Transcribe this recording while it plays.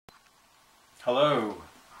Hello,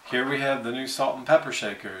 here we have the new salt and pepper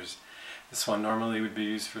shakers. This one normally would be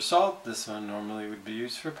used for salt, this one normally would be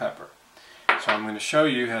used for pepper. So I'm going to show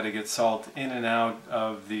you how to get salt in and out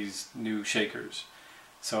of these new shakers.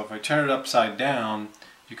 So if I turn it upside down,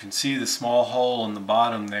 you can see the small hole in the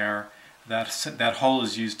bottom there. That hole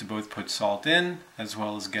is used to both put salt in as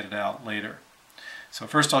well as get it out later. So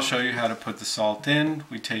first I'll show you how to put the salt in.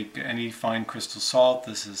 We take any fine crystal salt,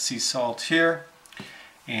 this is sea salt here,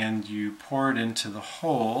 and you pour it into the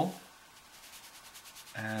hole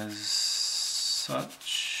as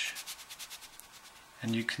such,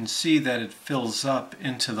 and you can see that it fills up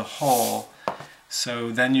into the hole.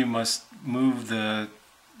 So then you must move the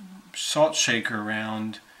salt shaker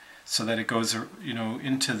around so that it goes,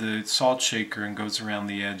 into the salt shaker and goes around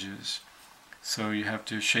the edges. So you have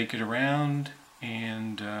to shake it around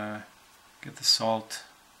and get the salt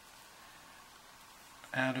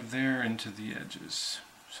out of there into the edges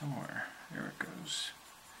somewhere. There it goes.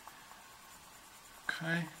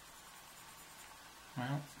 Okay.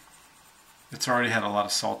 Well, it's already had a lot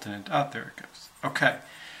of salt in it. Oh, there it goes. Okay.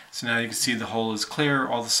 So now you can see the hole is clear.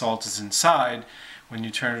 All the salt is inside. When you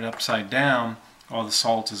turn it upside down, all the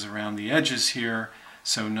salt is around the edges here,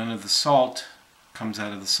 so none of the salt comes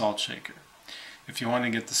out of the salt shaker. If you want to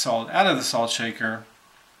get the salt out of the salt shaker,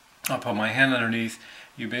 I'll put my hand underneath.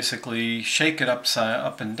 You basically shake it up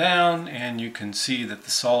and down, and you can see that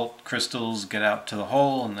the salt crystals get out to the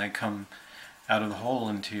hole and they come out of the hole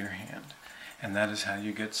into your hand. And that is how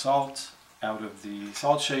you get salt out of the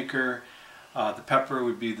salt shaker. The pepper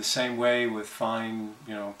would be the same way with fine,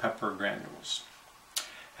 pepper granules.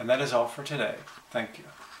 And that is all for today. Thank you.